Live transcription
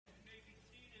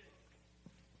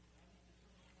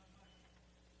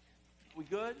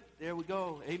good? There we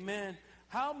go. Amen.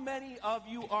 How many of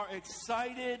you are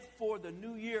excited for the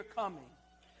new year coming?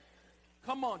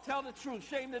 Come on, tell the truth.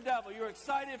 Shame the devil. You're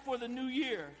excited for the new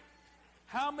year.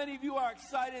 How many of you are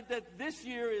excited that this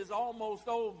year is almost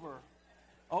over?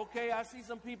 Okay, I see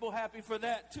some people happy for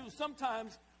that too.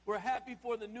 Sometimes we're happy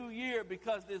for the new year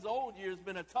because this old year has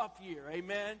been a tough year.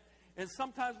 Amen. And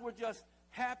sometimes we're just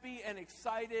happy and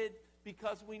excited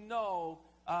because we know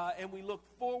and we look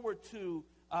forward to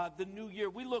the new year.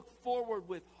 We look forward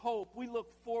with hope. We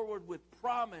look forward with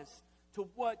promise to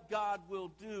what God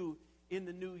will do in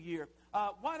the new year.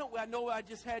 Why don't we, I know I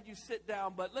just had you sit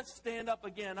down, but let's stand up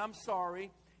again. I'm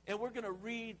sorry. And we're going to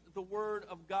read the Word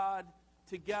of God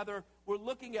together. We're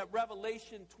looking at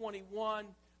Revelation 21,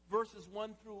 verses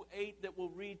 1 through 8 that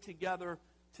we'll read together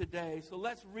today. So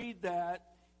let's read that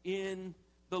in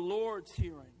the Lord's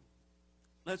hearing.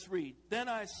 Let's read. Then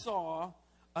I saw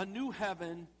a new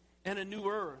heaven and a new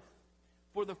earth.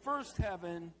 For the first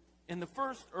heaven and the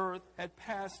first earth had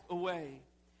passed away,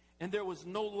 and there was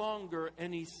no longer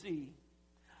any sea.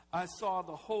 I saw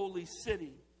the holy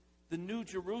city, the new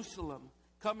Jerusalem,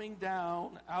 coming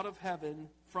down out of heaven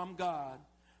from God,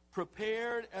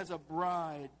 prepared as a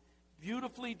bride,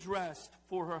 beautifully dressed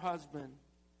for her husband.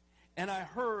 And I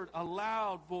heard a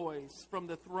loud voice from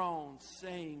the throne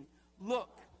saying,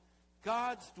 "Look,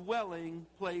 God's dwelling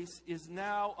place is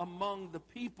now among the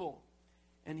people,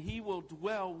 and he will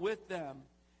dwell with them.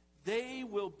 They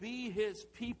will be his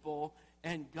people,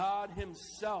 and God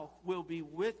himself will be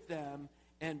with them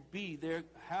and be their,"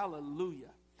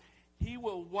 hallelujah. "He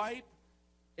will wipe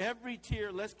every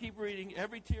tear," let's keep reading,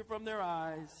 "every tear from their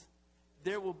eyes.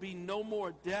 There will be no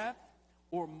more death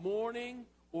or mourning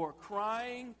or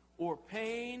crying or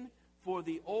pain, for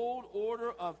the old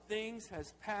order of things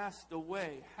has passed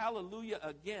away." Hallelujah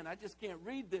again. I just can't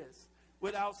read this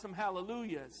without some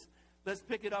hallelujahs. Let's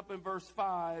pick it up in verse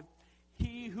 5.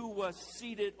 "He who was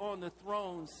seated on the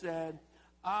throne said,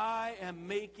 I am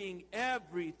making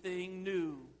everything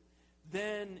new."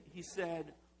 Then he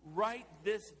said, "Write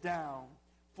this down,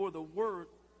 for the word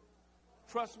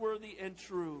trustworthy and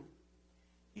true."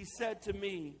 He said to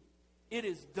me, "It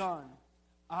is done.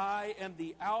 I am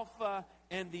the Alpha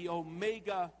and the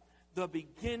Omega, the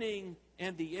beginning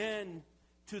and the end.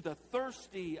 To the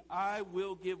thirsty I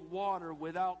will give water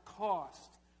without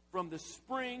cost from the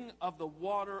spring of the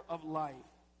water of life.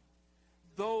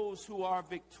 Those who are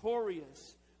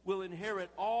victorious will inherit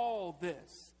all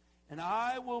this, and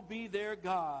I will be their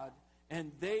God,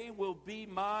 and they will be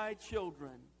my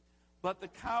children. But the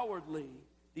cowardly,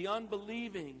 the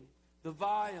unbelieving, the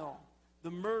vile,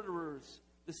 the murderers,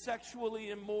 the sexually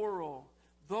immoral,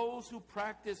 those who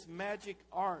practice magic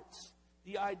arts,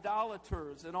 the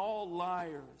idolaters, and all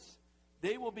liars,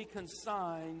 they will be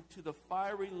consigned to the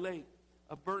fiery lake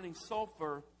of burning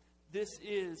sulfur. This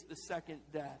is the second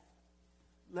death."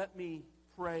 Let me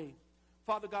pray.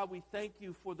 Father God, we thank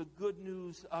you for the good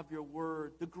news of your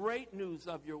word, the great news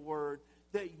of your word,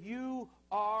 that you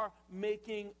are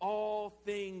making all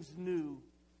things new,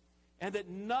 and that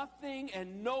nothing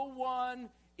and no one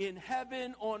in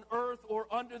heaven, on earth, or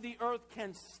under the earth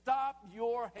can stop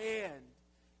your hand.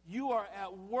 You are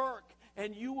at work,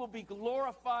 and you will be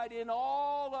glorified in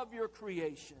all of your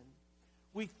creation.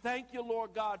 We thank you,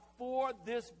 Lord God, for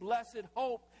this blessed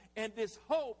hope, and this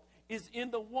hope is in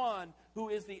the one who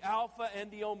is the Alpha and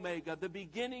the Omega, the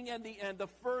beginning and the end, the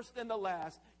first and the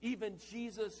last, even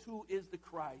Jesus, who is the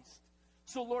Christ.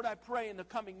 So, Lord, I pray in the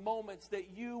coming moments that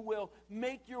you will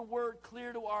make your word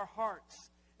clear to our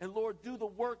hearts. And, Lord, do the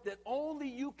work that only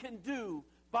you can do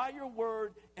by your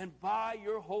word and by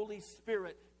your Holy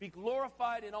Spirit. Be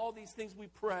glorified in all these things we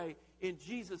pray in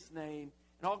Jesus' name.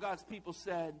 And all God's people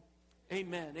said,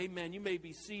 amen. Amen. You may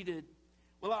be seated.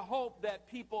 Well, I hope that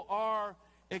people are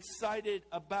excited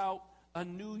about a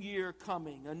new year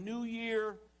coming. A new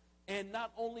year, and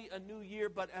not only a new year,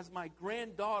 but as my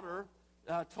granddaughter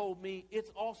told me,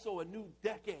 it's also a new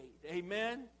decade.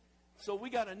 Amen? So we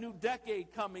got a new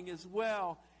decade coming as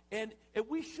well. And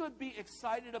we should be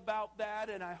excited about that.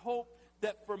 And I hope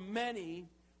that for many,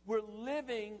 we're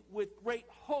living with great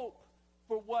hope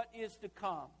for what is to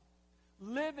come.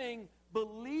 Living,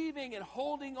 believing, and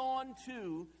holding on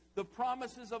to the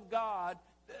promises of God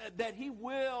that he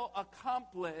will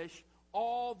accomplish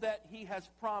all that he has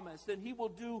promised. And he will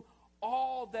do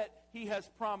all that he has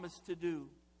promised to do.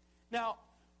 Now,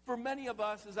 for many of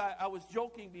us, as I was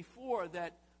joking before,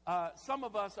 that some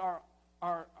of us,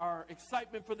 our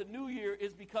excitement for the new year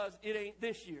is because it ain't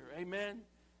this year. Amen?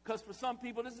 Because for some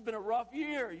people, this has been a rough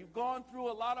year. You've gone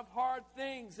through a lot of hard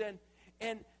things.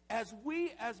 And as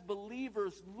we as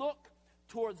believers look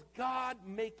towards God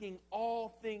making all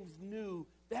things new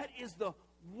That is the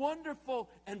wonderful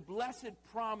and blessed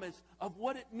promise of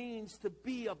what it means to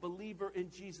be a believer in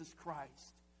Jesus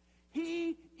Christ.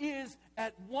 He is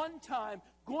at one time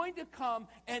going to come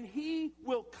and he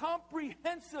will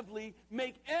comprehensively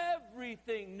make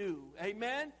everything new.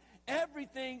 Amen?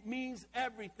 Everything means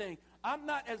everything. I'm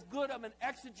not as good of an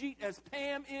exegete as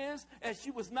Pam is, as she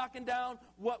was knocking down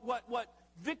what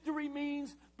victory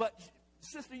means, but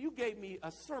sister, you gave me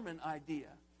a sermon idea.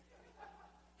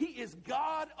 He is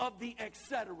God of the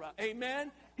etc.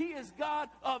 Amen? He is God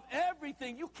of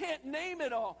everything. You can't name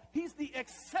it all. He's the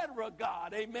etc.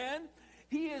 God. Amen?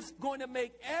 He is going to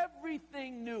make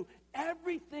everything new.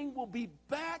 Everything will be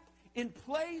back in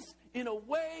place in a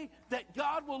way that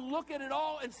God will look at it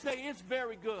all and say, it's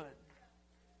very good.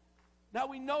 Now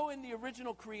we know in the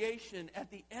original creation, at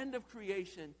the end of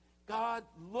creation, God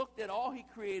looked at all he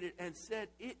created and said,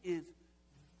 it is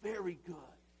very good.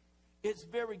 It's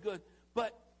very good.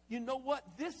 But you know what?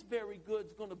 This very good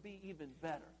is going to be even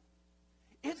better.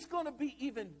 It's going to be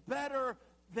even better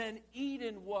than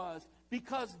Eden was,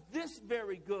 because this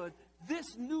very good,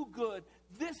 this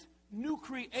new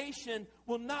creation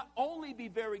will not only be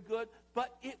very good,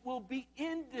 but it will be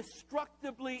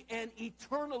indestructibly and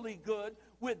eternally good,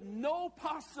 with no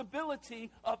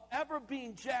possibility of ever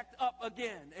being jacked up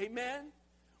again. Amen?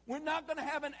 We're not going to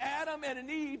have an Adam and an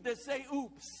Eve that say,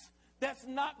 oops. That's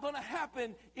not going to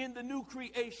happen in the new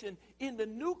creation. In the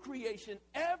new creation,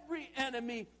 every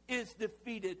enemy is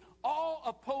defeated. All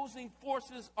opposing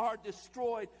forces are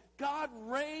destroyed. God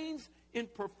reigns in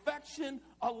perfection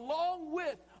along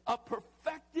with a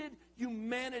perfected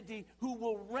humanity who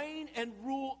will reign and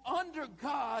rule under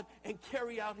God and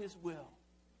carry out his will.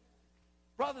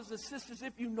 Brothers and sisters,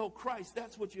 if you know Christ,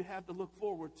 that's what you have to look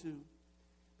forward to.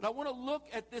 But I want to look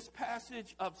at this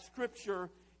passage of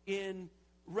Scripture in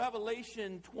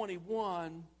Revelation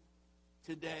 21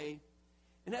 today.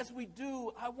 And as we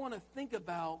do, I want to think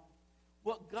about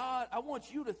I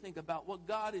want you to think about what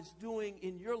God is doing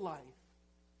in your life,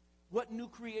 what new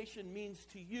creation means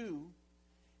to you,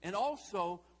 and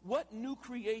also what new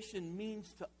creation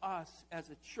means to us as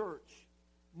a church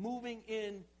moving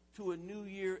into a new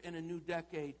year and a new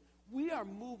decade. We are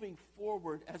moving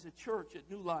forward as a church at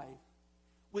New Life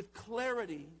with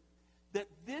clarity that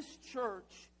this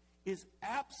church is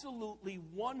absolutely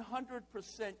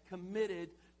 100% committed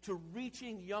to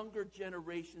reaching younger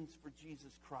generations for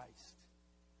Jesus Christ.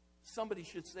 Somebody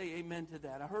should say amen to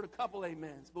that. I heard a couple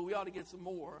amens, but we ought to get some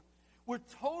more. We're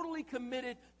totally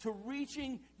committed to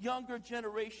reaching younger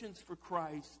generations for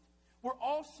Christ. We're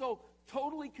also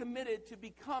totally committed to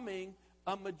becoming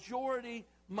a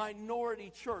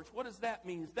majority-minority church. What does that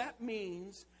mean? That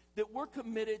means that we're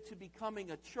committed to becoming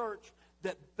a church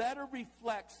that better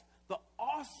reflects the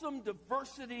awesome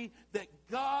diversity that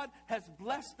God has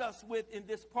blessed us with in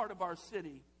this part of our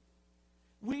city.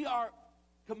 We are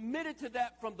committed to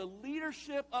that from the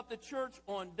leadership of the church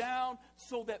on down,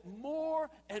 so that more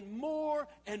and more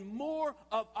and more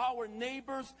of our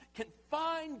neighbors can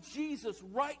find Jesus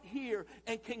right here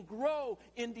and can grow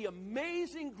in the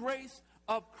amazing grace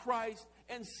of Christ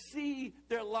and see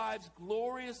their lives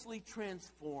gloriously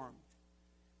transformed.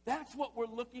 That's what we're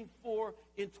looking for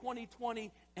in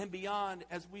 2020 and beyond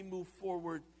as we move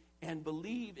forward and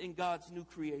believe in God's new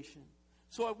creation.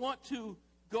 So I want to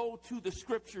go to the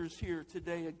scriptures here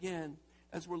today again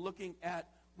as we're looking at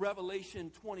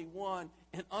Revelation 21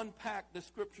 and unpack the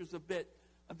scriptures a bit.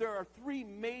 There are three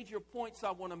major points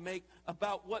I want to make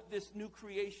about what this new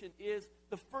creation is.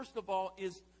 The first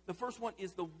one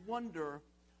is the wonder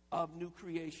of new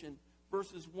creation.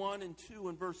 Verses 1 and 2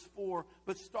 and verse 4.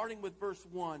 But starting with verse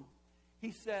 1,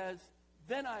 he says,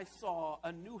 "Then I saw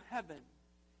a new heaven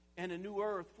and a new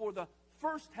earth, for the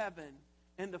first heaven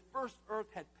and the first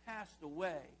earth had passed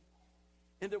away,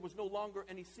 and there was no longer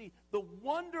any sea." The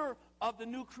wonder of the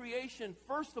new creation,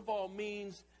 first of all,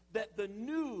 means that the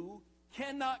new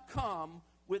cannot come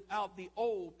without the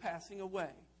old passing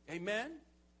away. Amen?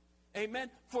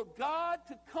 Amen. For God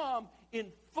to come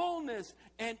in fullness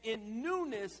and in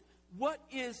newness, what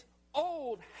is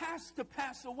old has to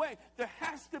pass away. There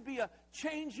has to be a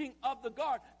changing of the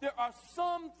guard. There are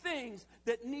some things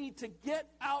that need to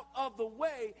get out of the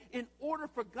way in order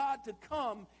for God to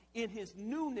come in his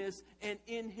newness and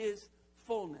in his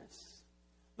fullness.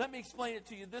 Let me explain it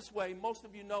to you this way. Most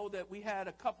of you know that we had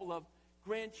a couple of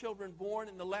grandchildren born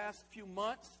in the last few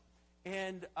months,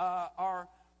 and our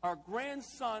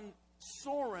grandson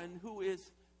Soren, who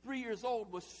is 3 years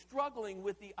old, was struggling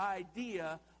with the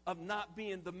idea of not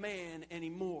being the man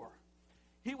anymore.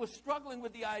 He was struggling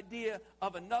with the idea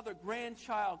of another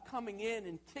grandchild coming in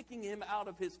and kicking him out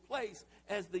of his place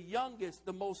as the youngest,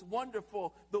 the most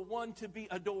wonderful, the one to be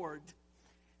adored.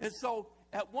 And so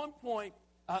at one point,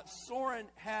 Soren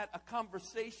had a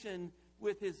conversation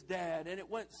with his dad, and it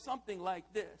went something like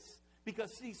this.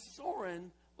 Because, see,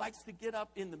 Soren likes to get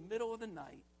up in the middle of the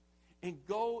night and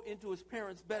go into his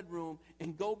parents' bedroom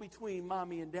and go between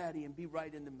mommy and daddy and be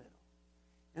right in the middle.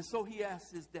 And so he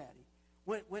asked his daddy,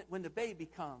 when the baby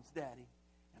comes, Daddy,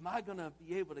 am I going to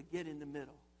be able to get in the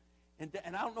middle? And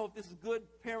I don't know if this is good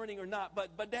parenting or not,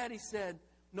 but Daddy said,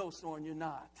 no, Soren, you're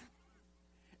not.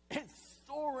 And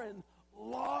Soren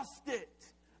lost it.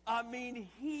 I mean,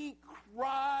 he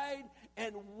cried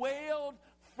and wailed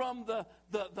from the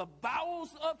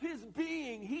bowels of his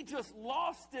being. He just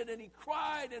lost it, and he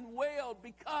cried and wailed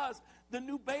because the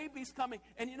new baby's coming.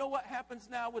 And you know what happens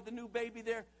now with the new baby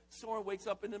there? Soren wakes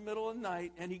up in the middle of the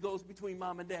night, and he goes between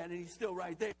mom and dad, and he's still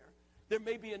right there. There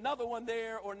may be another one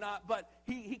there or not, but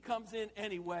he comes in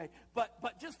anyway. But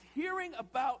just hearing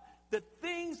about that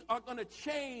things are going to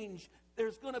change,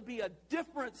 there's going to be a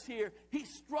difference here. He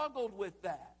struggled with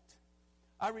that.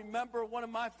 I remember one of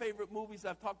my favorite movies,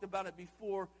 I've talked about it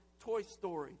before, Toy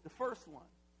Story, the first one.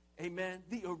 Amen.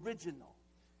 The original.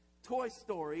 Toy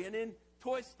Story. And in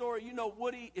Toy Story, you know,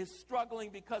 Woody is struggling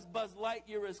because Buzz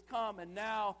Lightyear has come, and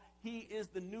now he is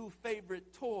the new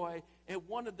favorite toy. And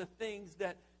one of the things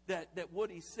that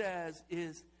Woody says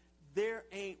is, there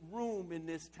ain't room in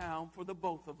this town for the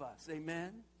both of us.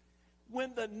 Amen.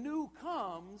 When the new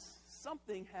comes,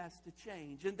 something has to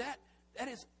change. And that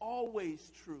is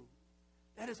always true.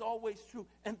 That is always true.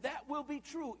 And that will be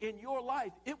true in your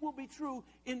life. It will be true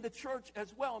in the church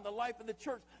as well, in the life of the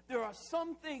church. There are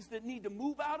some things that need to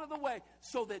move out of the way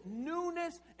so that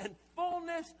newness and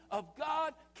fullness of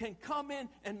God can come in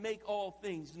and make all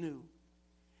things new.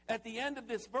 At the end of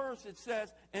this verse, it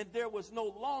says, and there was no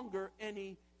longer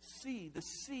any sea. The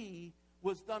sea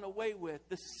was done away with.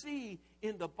 The sea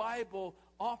in the Bible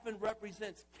often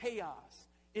represents chaos.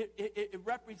 It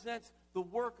represents the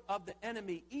work of the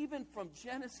enemy. Even from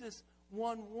Genesis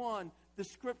 1:1, the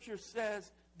scripture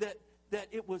says that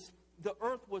the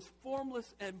earth was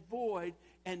formless and void,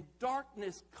 and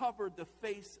darkness covered the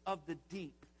face of the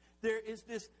deep. There is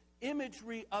this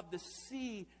imagery of the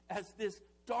sea as this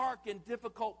dark and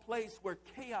difficult place where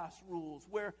chaos rules,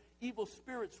 where evil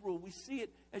spirits rule. We see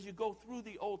it as you go through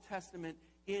the Old Testament.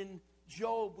 In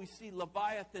Job, we see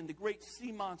Leviathan, the great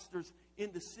sea monsters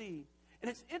in the sea. And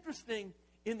it's interesting,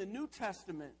 in the New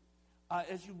Testament,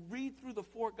 as you read through the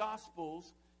four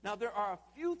Gospels, now there are a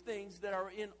few things that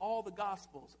are in all the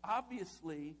Gospels.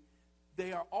 Obviously,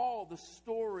 they are all the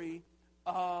story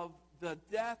of the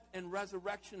death and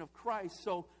resurrection of Christ.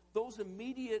 So those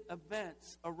immediate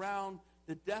events around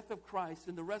the death of Christ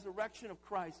and the resurrection of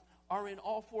Christ are in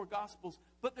all four Gospels.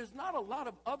 But there's not a lot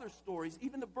of other stories.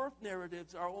 Even the birth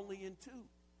narratives are only in 2.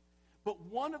 But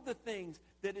one of the things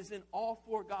that is in all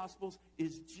four Gospels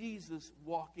is Jesus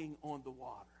walking on the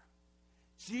water.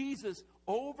 Jesus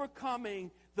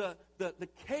overcoming the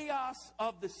chaos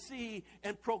of the sea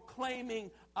and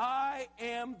proclaiming, I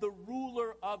am the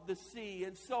ruler of the sea.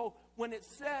 And so when it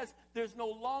says there's no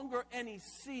longer any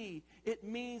sea, it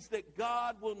means that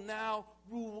God will now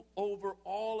rule over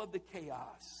all of the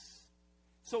chaos.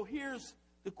 So here's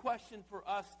the question for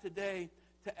us today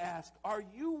to ask. Are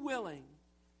you willing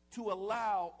to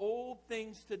allow old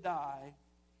things to die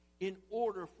in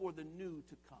order for the new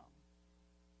to come?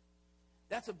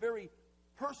 That's a very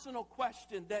personal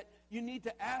question that you need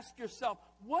to ask yourself.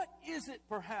 What is it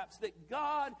perhaps that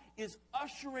God is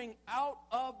ushering out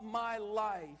of my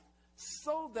life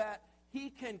so that he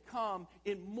can come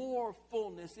in more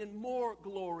fullness, in more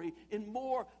glory, in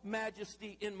more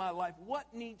majesty in my life?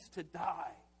 What needs to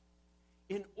die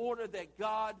in order that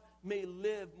God may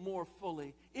live more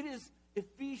fully? It is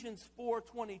Ephesians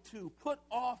 4:22. Put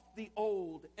off the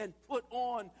old and put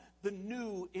on the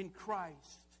new in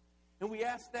Christ. And we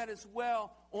ask that as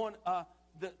well on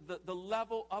the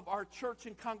level of our church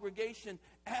and congregation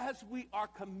as we are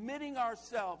committing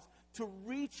ourselves to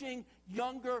reaching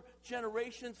younger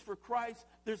generations for Christ.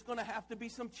 There's going to have to be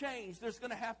some change. There's going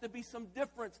to have to be some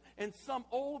difference. And some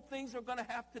old things are going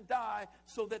to have to die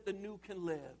so that the new can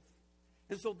live.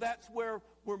 And so that's where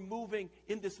we're moving.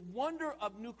 In this wonder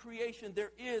of new creation,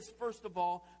 there is, first of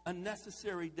all, a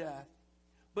necessary death.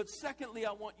 But secondly,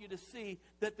 I want you to see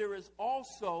that there is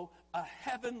also a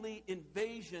heavenly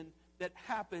invasion that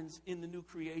happens in the new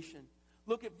creation.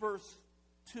 Look at verse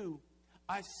 2.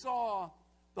 I saw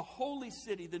the holy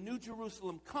city, the New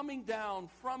Jerusalem, coming down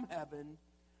from heaven,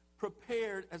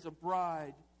 prepared as a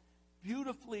bride,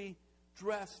 beautifully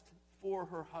dressed for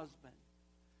her husband.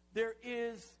 There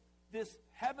is this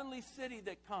heavenly city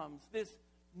that comes, this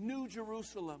New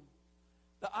Jerusalem.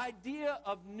 The idea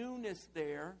of newness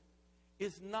there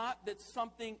is not that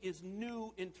something is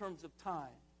new in terms of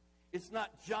time. It's not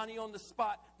Johnny on the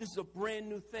spot. This is a brand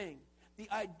new thing. The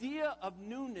idea of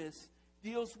newness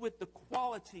deals with the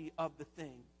quality of the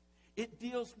thing. It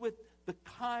deals with the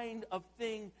kind of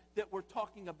thing that we're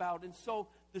talking about. And so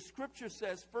the scripture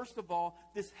says, first of all,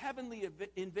 this heavenly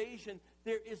invasion,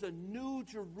 there is a new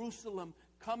Jerusalem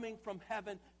coming from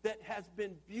heaven that has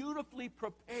been beautifully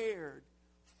prepared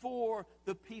for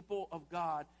the people of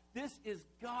God. This is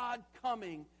God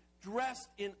coming, dressed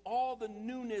in all the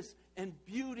newness and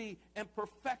beauty and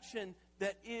perfection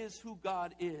that is who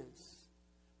God is.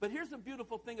 But here's the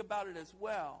beautiful thing about it as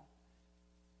well.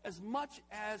 As much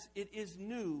as it is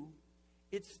new,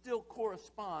 it still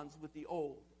corresponds with the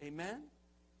old. Amen?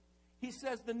 He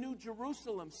says the New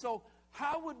Jerusalem. So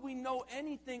how would we know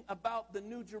anything about the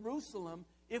New Jerusalem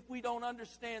if we don't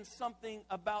understand something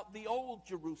about the old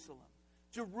Jerusalem?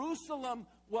 Jerusalem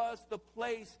was the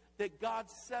place that God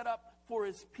set up for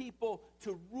his people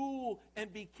to rule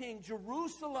and be king.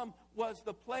 Jerusalem was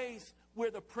the place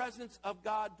where the presence of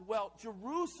God dwelt.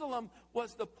 Jerusalem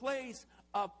was the place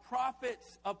of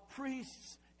prophets, of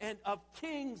priests, and of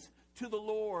kings to the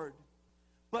Lord.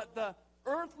 But the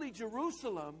earthly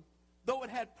Jerusalem, though it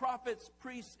had prophets,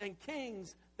 priests, and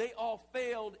kings, they all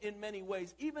failed in many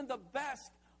ways. Even the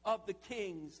best of the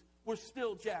kings were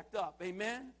still jacked up.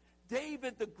 Amen?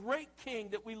 David, the great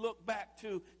king that we look back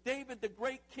to, David, the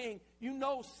great king, you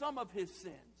know some of his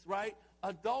sins, right?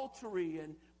 Adultery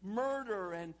and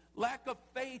murder and lack of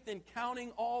faith in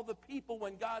counting all the people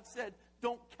when God said,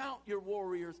 don't count your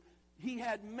warriors. He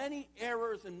had many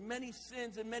errors and many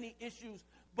sins and many issues.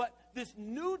 But this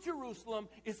new Jerusalem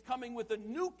is coming with a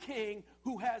new king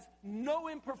who has no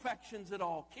imperfections at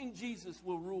all. King Jesus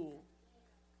will rule.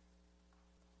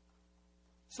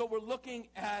 So we're looking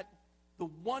at the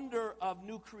wonder of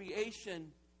new creation.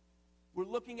 We're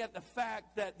looking at the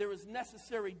fact that there is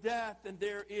necessary death and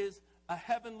there is a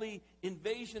heavenly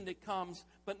invasion that comes.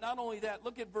 But not only that,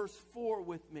 look at verse 4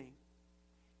 with me.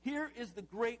 Here is the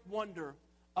great wonder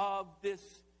of this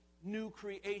new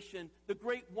creation. The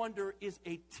great wonder is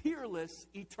a tearless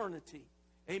eternity.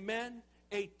 Amen?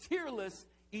 A tearless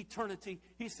eternity.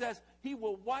 He says he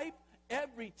will wipe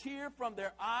every tear from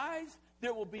their eyes.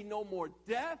 There will be no more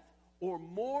death or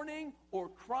mourning or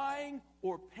crying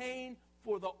or pain,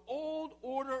 for the old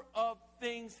order of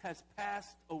things has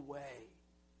passed away.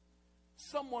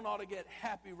 Someone ought to get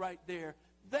happy right there.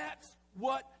 That's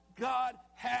what God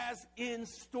has in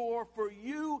store for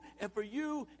you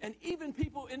and even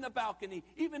people in the balcony,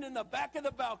 even in the back of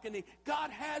the balcony. God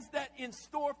has that in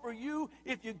store for you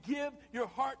if you give your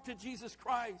heart to Jesus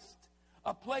Christ.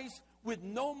 A place with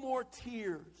no more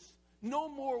tears, no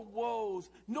more woes,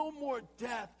 no more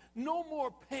death, no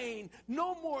more pain,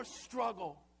 no more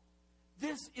struggle.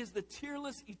 This is the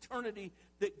tearless eternity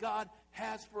that God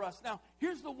has for us. Now,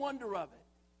 here's the wonder of it.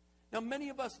 Now, many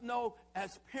of us know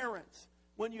as parents,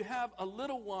 when you have a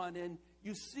little one and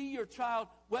you see your child,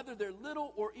 whether they're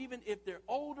little or even if they're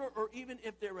older or even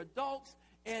if they're adults,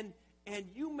 and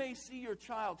you may see your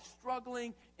child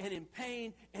struggling and in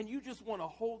pain, and you just want to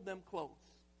hold them close.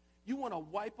 You want to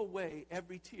wipe away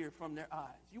every tear from their eyes.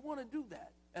 You want to do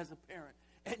that as a parent.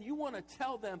 And you want to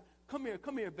tell them, come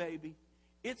here, baby.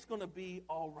 It's going to be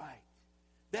all right.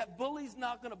 That bully's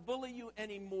not going to bully you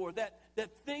anymore. That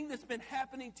thing that's been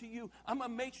happening to you, I'm going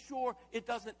to make sure it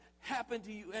doesn't happen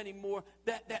to you anymore.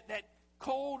 That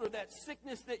cold or that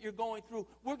sickness that you're going through,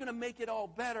 we're going to make it all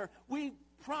better. We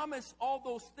promise all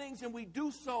those things, and we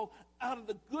do so out of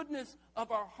the goodness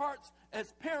of our hearts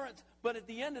as parents. But at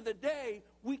the end of the day,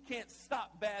 we can't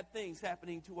stop bad things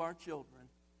happening to our children.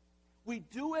 We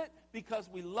do it because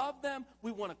we love them.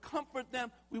 We want to comfort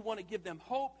them. We want to give them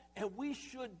hope. And we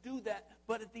should do that.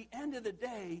 But at the end of the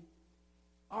day,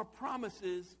 our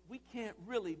promises, we can't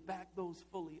really back those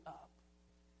fully up.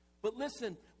 But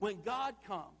listen, when God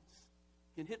comes,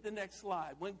 you can hit the next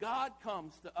slide. When God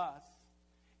comes to us,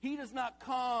 he does not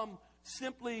come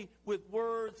simply with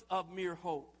words of mere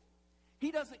hope. He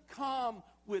doesn't come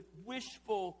with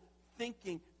wishful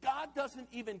thinking. God doesn't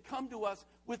even come to us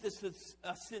with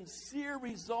a sincere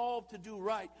resolve to do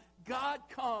right. God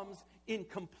comes in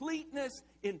completeness,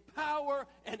 in power,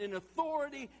 and in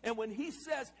authority. And when he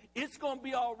says, it's going to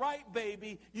be all right,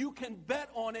 baby, you can bet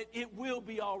on it, it will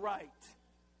be all right.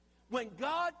 When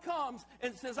God comes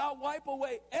and says, I'll wipe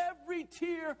away every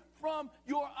tear from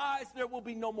your eyes, there will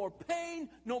be no more pain,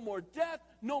 no more death,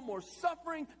 no more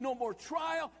suffering, no more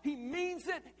trial. He means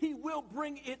it. He will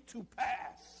bring it to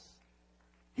pass.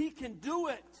 He can do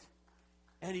it,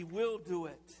 and he will do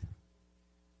it.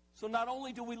 So not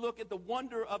only do we look at the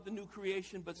wonder of the new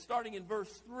creation, but starting in verse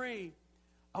 3,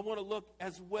 I want to look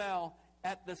as well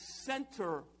at the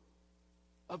center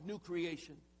of new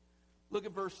creation. Look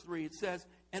at verse 3. It says,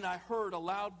 "And I heard a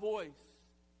loud voice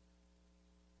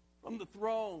from the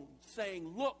throne saying,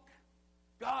 'Look,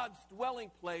 God's dwelling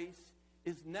place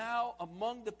is now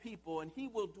among the people, and he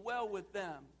will dwell with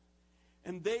them,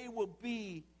 and they will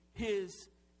be his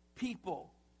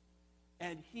people,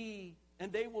 and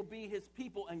they will be his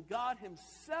people, and God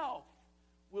himself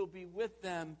will be with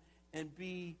them and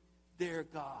be their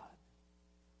God.'"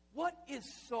 What is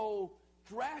so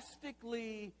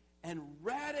drastically and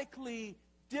radically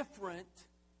different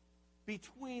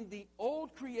between the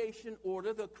old creation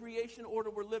order, the creation order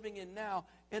we're living in now,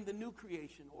 and the new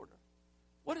creation order?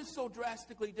 What is so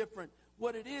drastically different?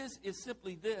 What it is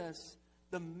simply this: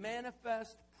 the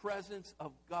manifest presence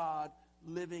of God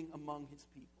living among his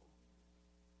people.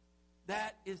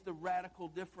 That is the radical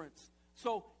difference.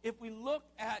 So if we look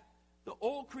at the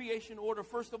old creation order,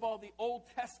 first of all, the Old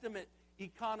Testament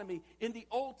economy. In the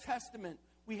Old Testament,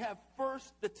 we have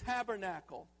first the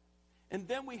tabernacle, and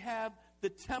then we have the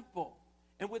temple.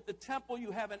 And with the temple, you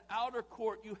have an outer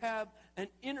court, you have an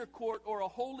inner court or a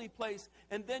holy place,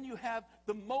 and then you have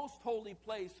the most holy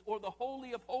place or the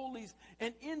Holy of Holies.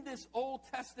 And in this Old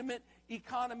Testament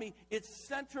economy, it's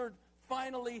centered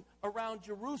finally around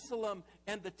Jerusalem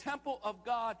and the temple of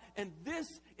God. And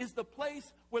this is the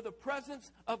place where the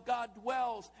presence of God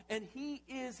dwells. And he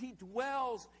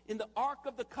dwells in the Ark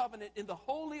of the Covenant, in the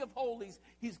Holy of Holies.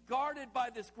 He's guarded by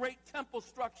this great temple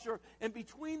structure. And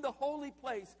between the holy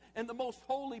place and the most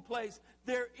holy place,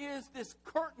 there is this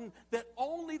curtain that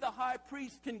only the high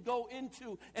priest can go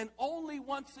into, and only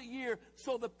once a year.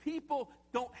 So the people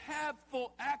don't have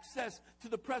full access to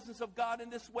the presence of God in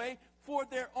this way for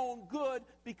their own good,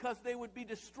 because they would be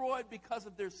destroyed because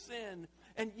of their sin.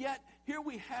 And yet, here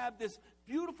we have this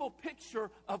beautiful picture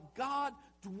of God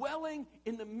dwelling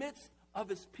in the midst of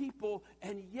his people,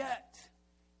 and yet,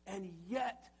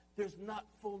 there's not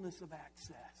fullness of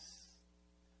access.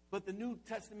 But the New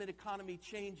Testament economy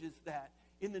changes that.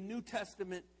 In the New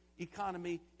Testament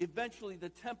economy, eventually the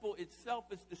temple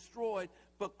itself is destroyed,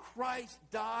 but Christ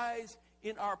dies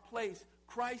in our place.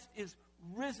 Christ is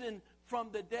risen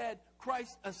from the dead.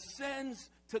 Christ ascends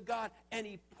to God, and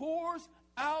he pours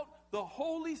out the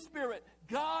Holy Spirit,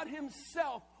 God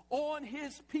himself, on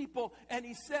his people. And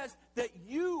he says that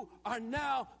you are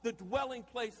now the dwelling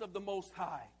place of the Most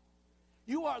High.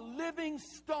 You are living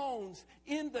stones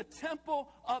in the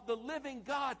temple of the living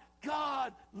God.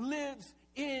 God lives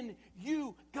in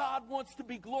you. God wants to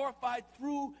be glorified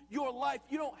through your life.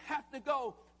 You don't have to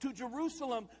go to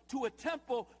Jerusalem, to a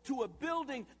temple, to a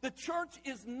building. The church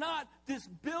is not this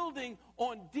building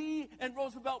on D and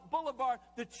Roosevelt Boulevard.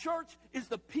 The church is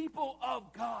the people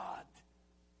of God,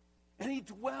 and he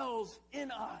dwells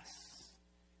in us.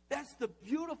 That's the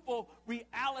beautiful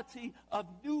reality of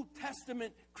New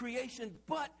Testament creation,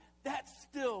 but that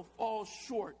still falls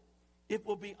short if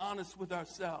we'll be honest with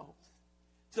ourselves.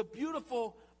 It's a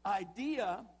beautiful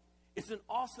idea. It's an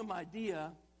awesome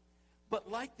idea. But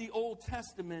like the Old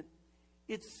Testament,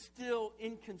 it's still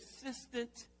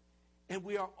inconsistent, and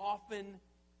we are often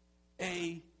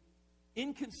an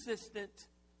inconsistent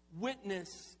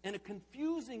witness and a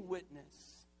confusing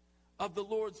witness of the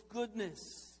Lord's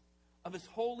goodness, of his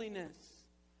holiness,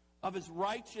 of his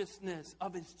righteousness,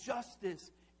 of his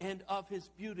justice, and of his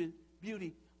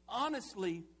beauty.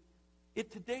 Honestly, if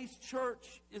today's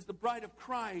church is the bride of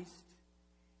Christ,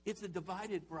 it's a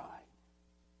divided bride.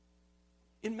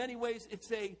 In many ways,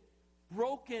 it's a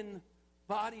broken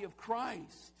body of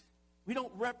Christ. We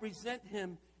don't represent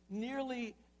him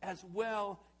nearly as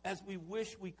well as we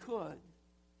wish we could.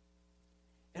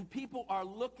 And people are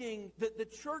looking, the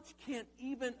church can't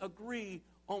even agree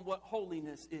on what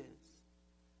holiness is.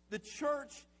 The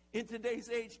church in today's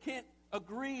age can't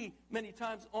agree many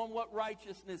times on what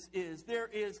righteousness is. There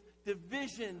is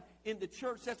division in the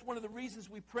church. That's one of the reasons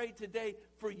we pray today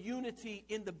for unity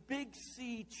in the Big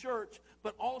C church,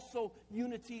 but also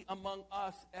unity among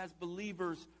us as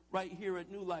believers right here at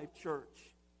New Life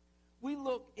Church. We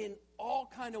look in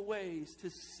all kind of ways to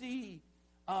see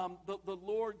the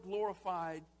Lord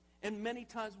glorified, and many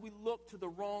times we look to the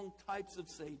wrong types of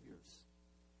saviors.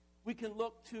 We can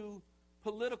look to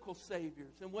political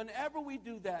saviors, and whenever we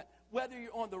do that, whether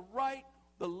you're on the right,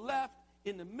 the left,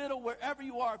 in the middle, wherever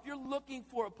you are, if you're looking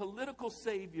for a political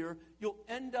savior, you'll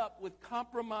end up with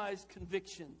compromised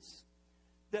convictions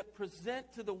that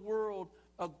present to the world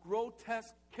a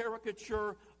grotesque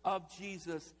caricature of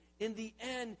Jesus. In the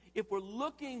end, if we're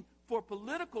looking for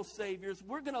political saviors,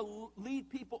 we're going to lead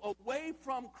people away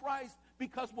from Christ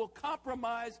because we'll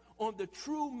compromise on the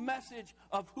true message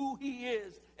of who he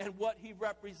is and what he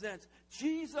represents.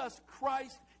 Jesus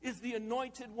Christ is the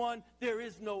anointed one. There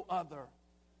is no other.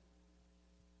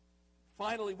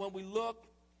 Finally, when we look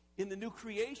in the new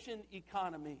creation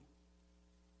economy,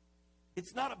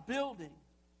 it's not a building.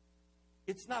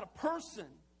 It's not a person.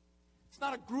 It's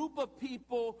not a group of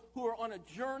people who are on a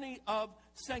journey of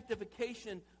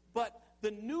sanctification, but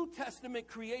the New Testament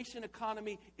creation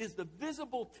economy is the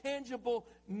visible, tangible,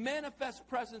 manifest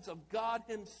presence of God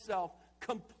himself,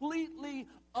 completely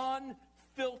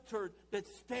unfiltered, that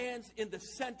stands in the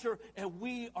center, and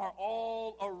we are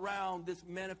all around this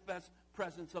manifest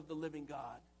presence of the living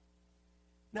God.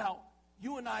 Now,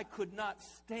 you and I could not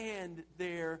stand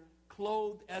there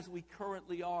clothed as we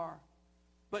currently are.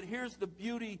 But here's the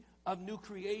beauty of new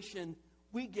creation.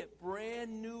 We get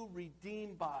brand new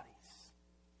redeemed bodies.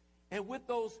 And with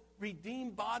those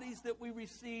redeemed bodies that we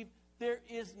receive, there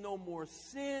is no more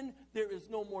sin. There is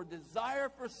no more desire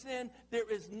for sin. There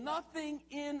is nothing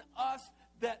in us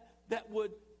that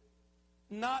would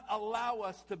not allow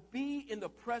us to be in the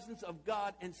presence of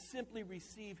God and simply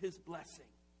receive his blessing.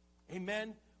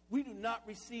 Amen? We do not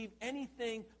receive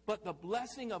anything but the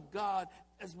blessing of God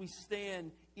as we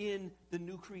stand in the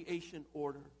new creation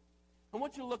order. I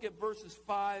want you to look at verses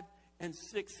 5 and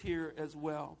 6 here as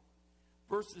well.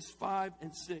 Verses 5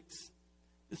 and 6.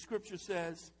 The scripture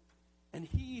says, "And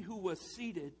he who was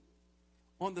seated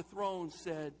on the throne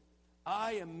said,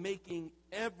 I am making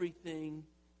everything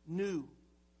new."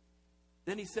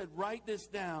 Then he said, "Write this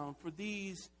down, for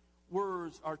these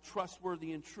words are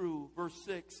trustworthy and true." Verse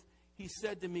 6, he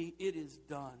said to me, "It is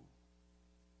done.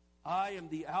 I am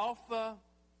the Alpha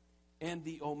and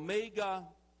the Omega,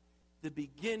 the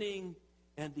beginning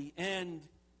and the end.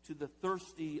 To the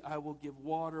thirsty I will give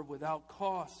water without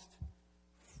cost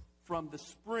from the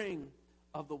spring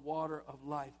of the water of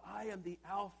life." I am the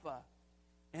Alpha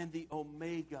and the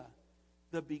Omega,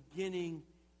 the beginning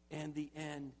and the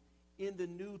end. In the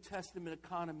New Testament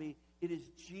economy, it is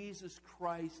Jesus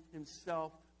Christ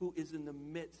himself who is in the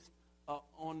midst,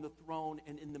 on the throne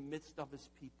and in the midst of his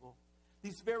people.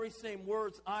 These very same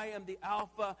words, "I am the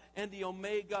Alpha and the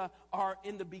Omega," are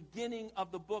in the beginning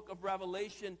of the book of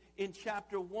Revelation in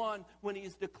chapter 1, when he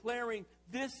is declaring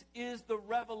this is the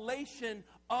revelation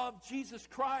of Jesus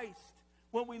Christ.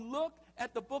 When we look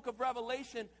at the book of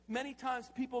Revelation, many times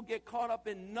people get caught up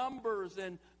in numbers,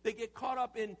 and they get caught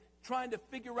up in trying to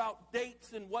figure out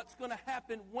dates and what's going to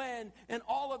happen when and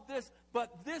all of this.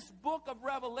 But this book of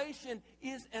Revelation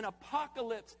is an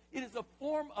apocalypse. It is a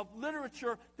form of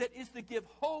literature that is to give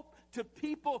hope to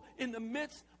people in the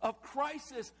midst of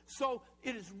crisis. So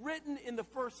it is written in the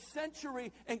first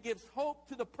century and gives hope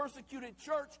to the persecuted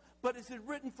church, but is it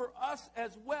written for us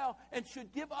as well and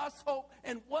should give us hope?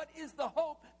 And what is the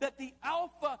hope? That the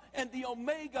Alpha and the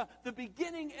Omega, the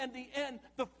beginning and the end,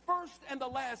 the first and the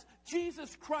last,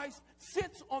 Jesus Christ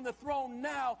sits on the throne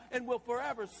now and will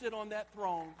forever sit on that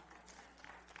throne.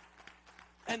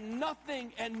 And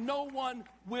nothing and no one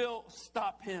will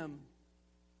stop him.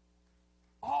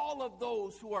 All of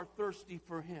those who are thirsty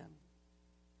for him,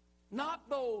 not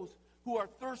those who are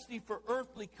thirsty for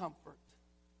earthly comfort,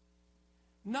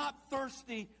 not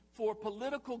thirsty for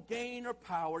political gain or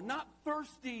power, not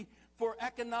thirsty for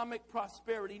economic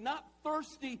prosperity, not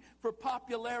thirsty for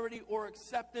popularity or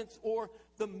acceptance or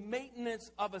the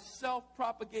maintenance of a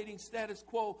self-propagating status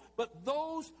quo, but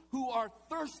those who are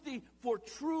thirsty for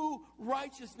true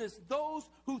righteousness, those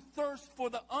who thirst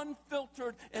for the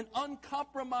unfiltered and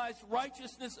uncompromised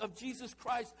righteousness of Jesus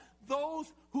Christ,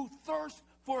 those who thirst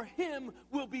for him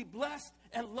will be blessed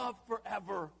and loved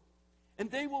forever.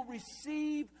 And they will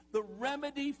receive the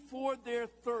remedy for their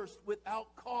thirst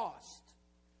without cost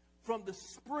from the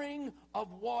spring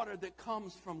of water that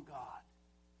comes from God.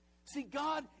 See,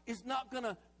 God is not going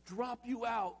to drop you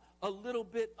out a little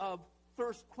bit of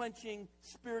thirst-quenching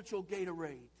spiritual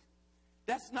Gatorade.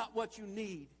 That's not what you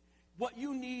need. What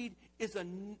you need is a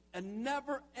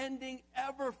never-ending,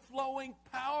 ever-flowing,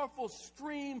 powerful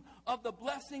stream of the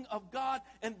blessing of God,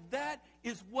 and that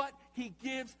is what he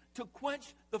gives to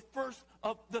quench the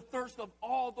thirst of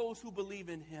all those who believe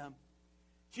in him.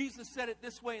 Jesus said it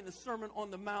this way in the Sermon on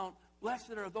the Mount: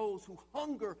 "Blessed are those who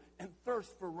hunger and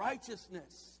thirst for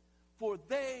righteousness, for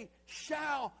they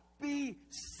shall be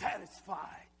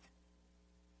satisfied."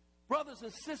 Brothers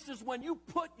and sisters, when you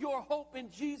put your hope in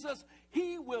Jesus,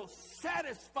 he will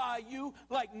satisfy you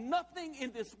like nothing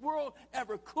in this world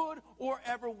ever could or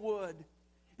ever would.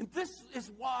 And this is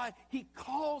why he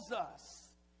calls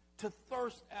us to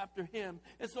thirst after him.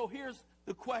 And so here's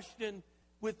the question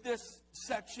with this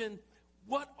section: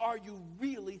 what are you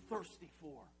really thirsty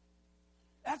for?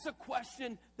 That's a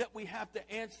question that we have to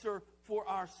answer for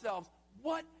ourselves.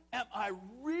 What am I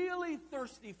really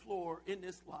thirsty for in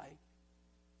this life?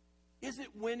 Is it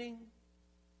winning?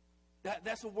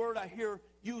 That's a word I hear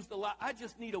used a lot. I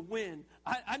just need a win.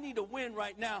 I need a win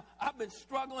right now. I've been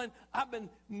struggling. I've been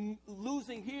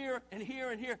losing here and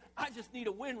here and here. I just need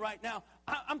a win right now.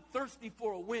 I'm thirsty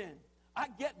for a win. I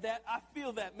get that. I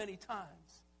feel that many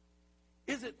times.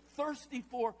 Is it thirsty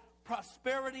for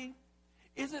prosperity?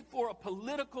 Is it for a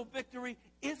political victory?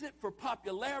 Is it for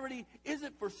popularity? Is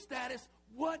it for status?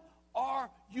 What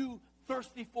are you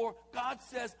thirsty for? God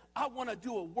says, I want to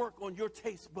do a work on your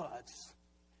taste buds.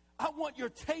 I want your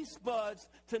taste buds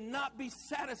to not be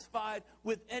satisfied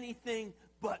with anything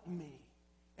but me.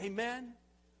 Amen?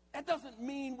 That doesn't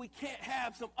mean we can't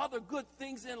have some other good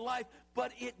things in life,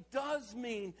 but it does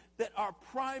mean that our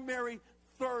primary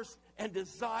thirst and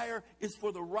desire is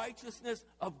for the righteousness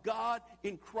of God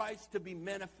in Christ to be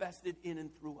manifested in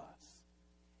and through us.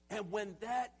 And when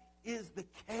that is the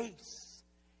case,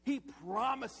 he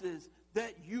promises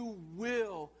that you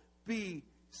will be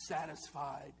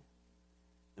satisfied.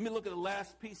 Let me look at the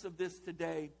last piece of this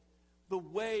today, the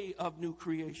way of new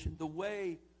creation, the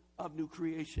way of new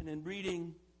creation. And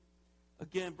reading,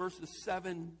 again, verses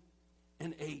 7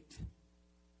 and 8.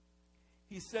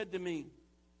 He said to me,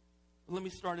 let me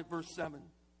start at verse 7.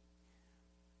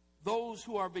 Those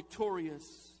who are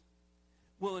victorious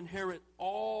will inherit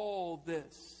all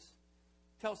this.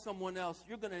 Tell someone else,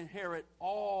 you're going to inherit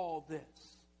all this.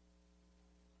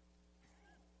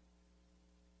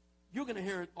 You're going to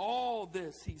inherit all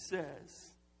this, he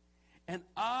says. And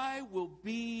I will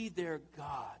be their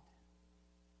God.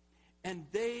 And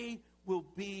they will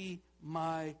be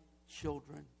my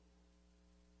children.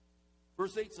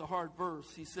 Verse 8 is a hard verse.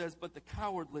 He says, but the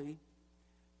cowardly,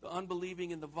 the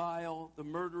unbelieving and the vile, the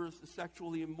murderers, the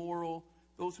sexually immoral,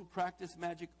 those who practice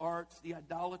magic arts, the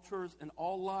idolaters, and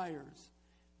all liars,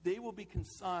 they will be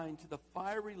consigned to the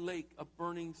fiery lake of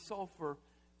burning sulfur.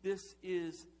 This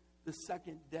is the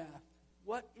second death.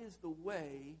 What is the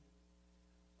way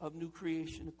of new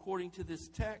creation? According to this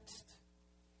text,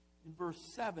 in verse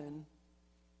 7,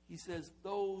 he says,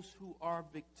 those who are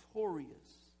victorious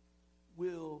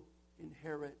will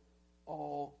inherit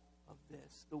all of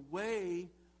this. The way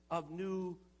of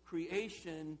new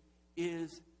creation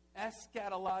is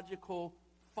eschatological,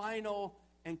 final,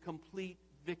 and complete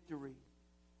victory.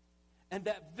 And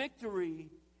that victory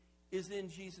is in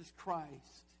Jesus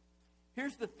Christ.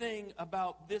 Here's the thing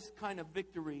about this kind of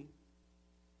victory.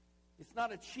 It's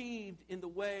not achieved in the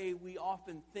way we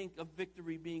often think of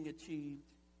victory being achieved.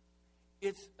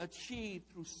 It's achieved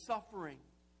through suffering,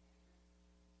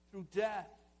 through death,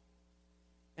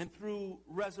 and through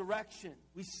resurrection.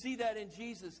 We see that in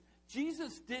Jesus.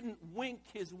 Jesus didn't wink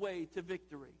his way to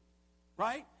victory,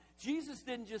 right? Jesus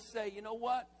didn't just say, you know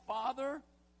what, Father,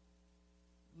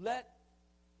 let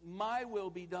my will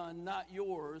be done, not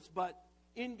yours. But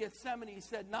in Gethsemane, he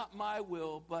said, not my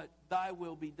will, but thy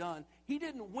will be done. He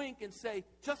didn't wink and say,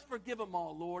 just forgive them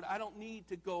all, Lord. I don't need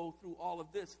to go through all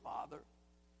of this, Father.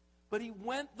 But he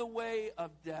went the way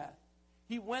of death.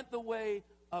 He went the way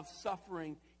of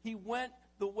suffering. He went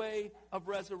the way of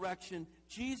resurrection.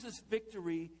 Jesus'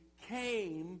 victory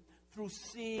came through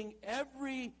seeing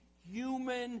every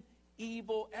human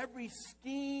evil, every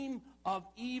scheme of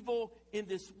evil in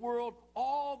this world,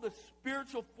 all the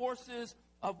spiritual forces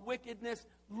of wickedness,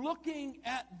 looking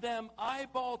at them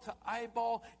eyeball to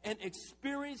eyeball and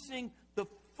experiencing the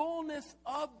fullness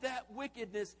of that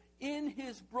wickedness in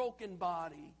his broken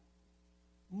body.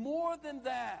 More than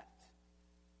that,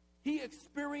 he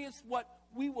experienced what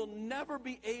we will never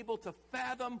be able to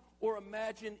fathom or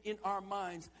imagine in our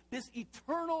minds. This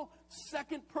eternal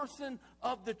second person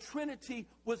of the Trinity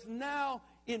was now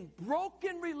in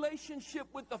broken relationship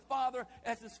with the Father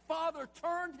as his Father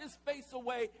turned his face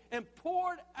away and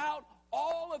poured out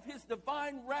all of his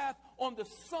divine wrath on the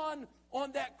Son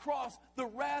on that cross. The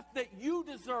wrath that you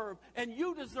deserve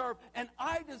and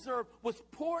I deserve was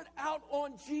poured out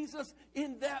on Jesus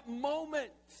in that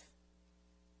moment.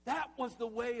 That was the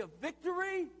way of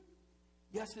victory?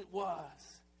 Yes, it was.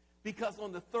 Because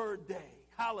on the third day,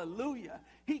 hallelujah,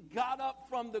 he got up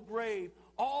from the grave.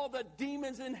 All the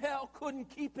demons in hell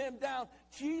couldn't keep him down.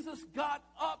 Jesus got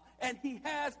up and he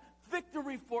has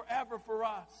victory forever for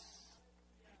us.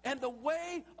 And the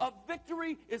way of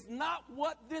victory is not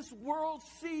what this world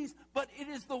sees, but it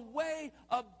is the way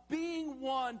of being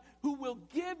one who will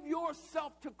give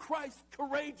yourself to Christ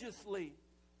courageously.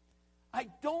 I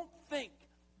don't think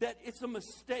that it's a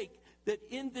mistake that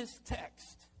in this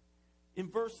text, in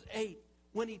verse 8,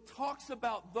 when he talks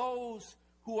about those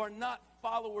who are not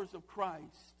followers of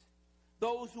Christ,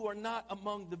 those who are not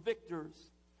among the victors,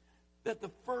 that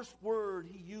the first word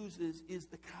he uses is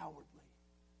the cowardly.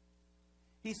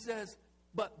 He says,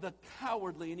 but the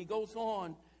cowardly, and he goes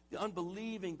on the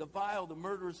unbelieving, the vile, the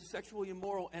murderers, the sexually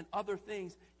immoral, and other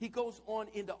things. He goes on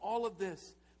into all of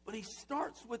this. But he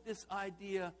starts with this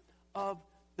idea of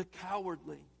the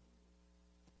cowardly.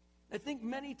 I think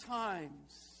many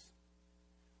times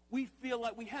we feel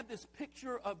like we have this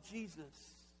picture of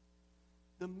Jesus,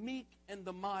 the meek and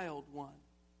the mild one.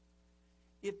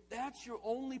 If that's your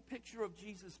only picture of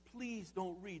Jesus, please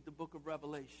don't read the book of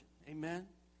Revelation. Amen?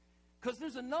 Because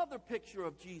there's another picture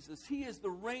of Jesus. He is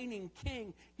the reigning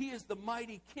king. He is the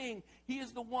mighty king. He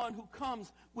is the one who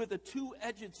comes with a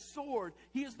two-edged sword.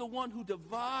 He is the one who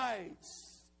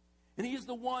divides. And he is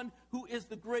the one who is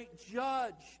the great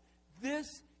judge.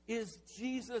 This is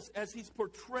Jesus as he's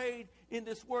portrayed in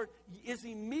this word. Is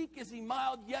he meek? Is he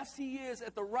mild? Yes, he is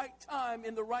at the right time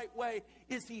in the right way.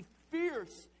 Is he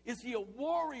fierce? Is he a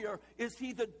warrior? Is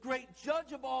he the great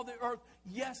judge of all the earth?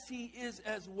 Yes, he is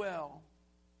as well.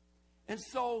 And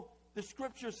so the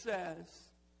scripture says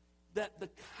that the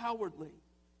cowardly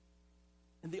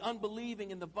and the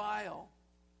unbelieving and the vile,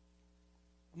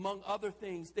 among other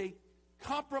things, they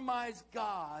compromise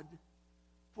God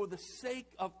for the sake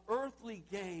of earthly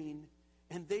gain,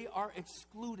 and they are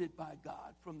excluded by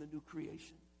God from the new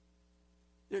creation.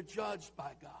 They're judged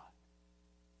by God.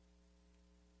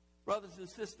 Brothers and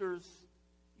sisters,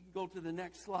 you can go to the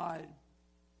next slide.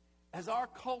 As our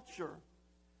culture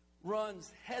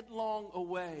runs headlong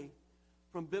away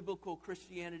from biblical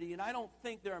Christianity, and I don't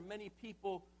think there are many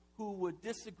people who would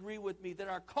disagree with me that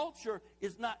our culture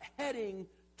is not heading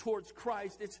towards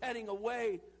Christ. It's heading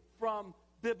away from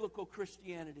biblical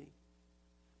Christianity.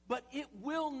 But it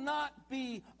will not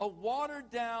be a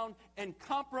watered-down and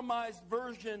compromised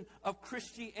version of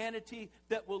Christianity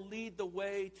that will lead the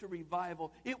way to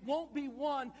revival. It won't be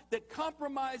one that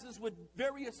compromises with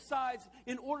various sides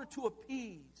in order to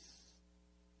appease.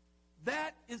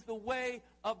 That is the way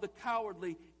of the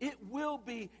cowardly. It will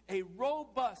be a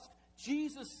robust,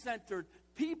 Jesus-centered,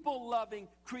 people-loving,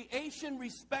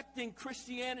 creation-respecting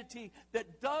Christianity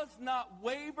that does not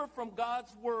waver from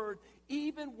God's word,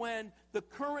 even when the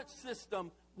current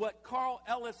system, what Carl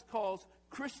Ellis calls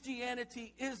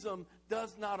Christianityism,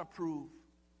 does not approve.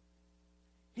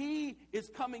 He is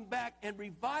coming back, and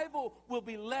revival will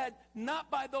be led not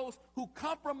by those who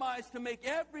compromise to make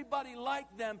everybody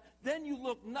like them. Then you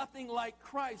look nothing like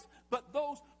Christ, but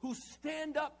those who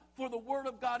stand up for the word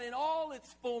of God in all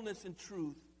its fullness and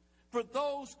truth. For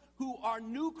those who are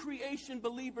new creation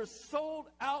believers sold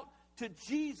out to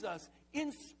Jesus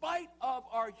in spite of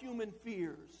our human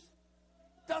fears.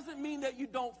 Doesn't mean that you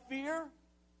don't fear.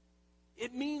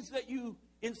 It means that you,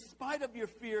 in spite of your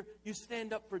fear, you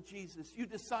stand up for Jesus. You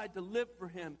decide to live for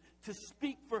him, to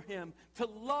speak for him, to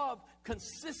love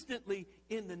consistently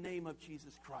in the name of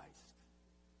Jesus Christ.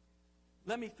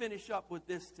 Let me finish up with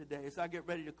this today as I get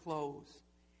ready to close.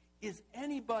 Is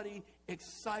anybody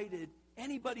excited?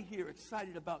 Anybody here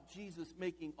excited about Jesus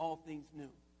making all things new?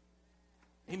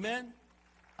 Amen?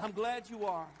 I'm glad you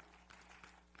are.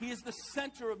 He is the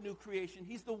center of new creation.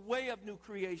 He's the way of new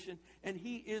creation. And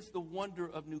he is the wonder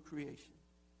of new creation.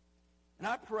 And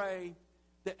I pray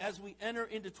that as we enter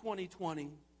into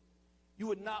 2020, you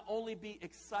would not only be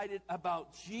excited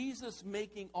about Jesus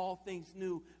making all things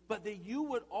new, but that you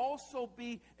would also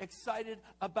be excited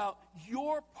about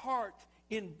your part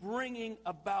in bringing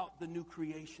about the new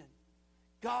creation.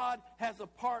 God has a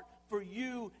part for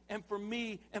you and for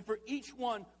me and for each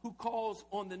one who calls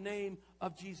on the name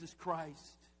of Jesus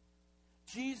Christ.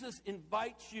 Jesus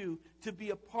invites you to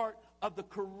be a part of the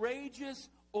courageous,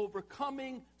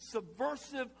 overcoming,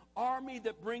 subversive army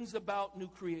that brings about new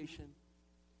creation.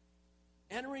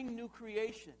 Entering new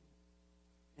creation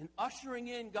and ushering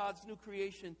in God's new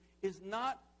creation is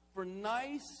not for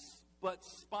nice but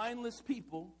spineless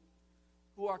people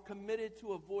who are committed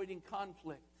to avoiding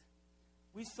conflict.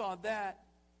 We saw that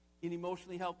in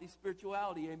emotionally healthy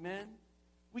spirituality, amen?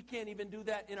 We can't even do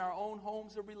that in our own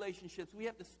homes or relationships. We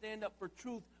have to stand up for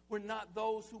truth. We're not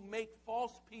those who make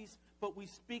false peace, but we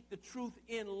speak the truth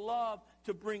in love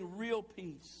to bring real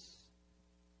peace.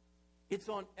 It's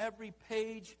on every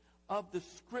page of the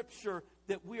scripture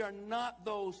that we are not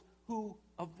those who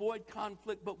avoid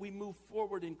conflict, but we move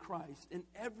forward in Christ. And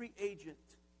every agent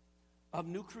of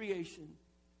new creation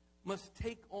must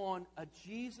take on a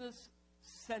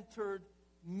Jesus-centered,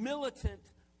 militant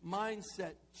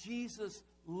mindset. Jesus'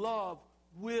 love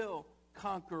will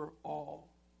conquer all.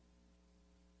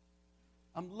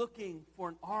 I'm looking for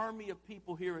an army of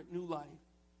people here at New Life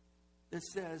that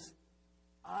says,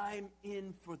 I'm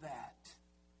in for that.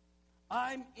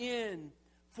 I'm in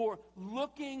for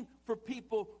looking for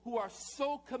people who are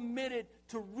so committed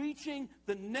to reaching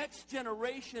the next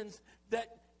generations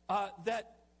that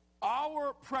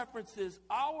our preferences,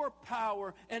 our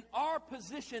power, and our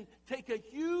position take a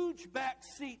huge back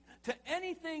seat to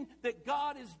anything that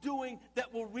God is doing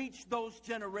that will reach those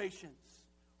generations.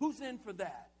 Who's in for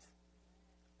that?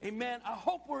 Amen. I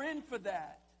hope we're in for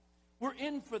that. We're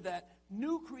in for that.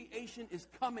 New creation is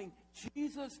coming.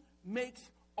 Jesus makes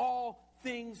all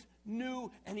things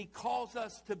new, and he calls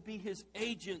us to be his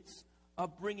agents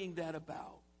of bringing that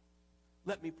about.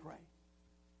 Let me pray.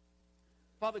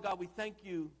 Father God, we thank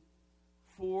you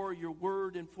for your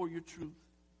word and for your truth.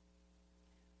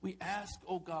 We ask,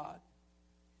 oh God,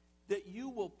 that you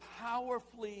will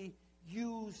powerfully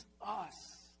use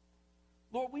us.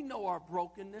 Lord, we know our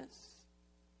brokenness.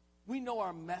 We know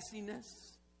our messiness.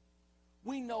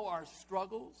 We know our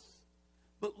struggles.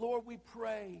 But Lord, we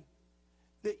pray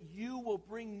that you will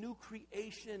bring new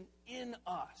creation in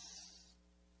us.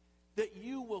 That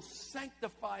you will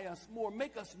sanctify us more,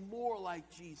 make us more like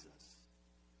Jesus.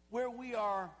 Where we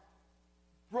are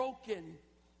broken,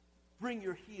 bring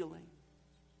your healing.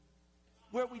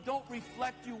 Where we don't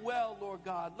reflect you well, Lord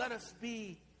God, let us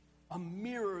be a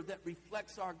mirror that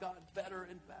reflects our God better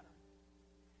and better.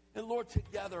 And Lord,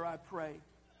 together I pray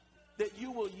that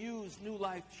you will use New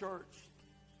Life Church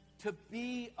to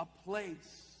be a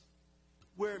place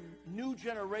where new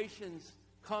generations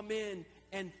come in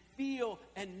and feel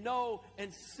and know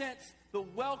and sense the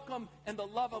welcome and the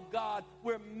love of God,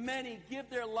 where many give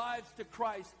their lives to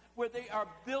Christ, where they are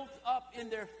built up in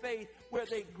their faith, where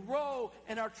they grow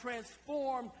and are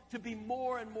transformed to be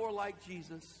more and more like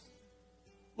Jesus.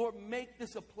 Lord, make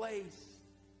this a place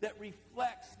that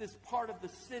reflects this part of the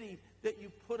city that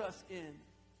you put us in,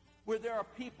 where there are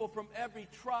people from every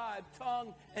tribe,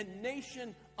 tongue, and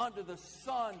nation under the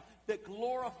sun that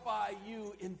glorify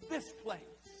you in this place.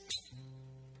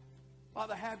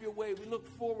 Father, have your way. We look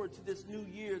forward to this new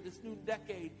year, this new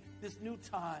decade, this new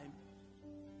time.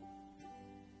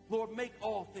 Lord, make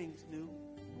all things new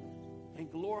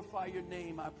and glorify your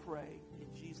name, I pray,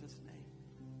 in Jesus'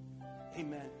 name.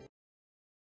 Amen.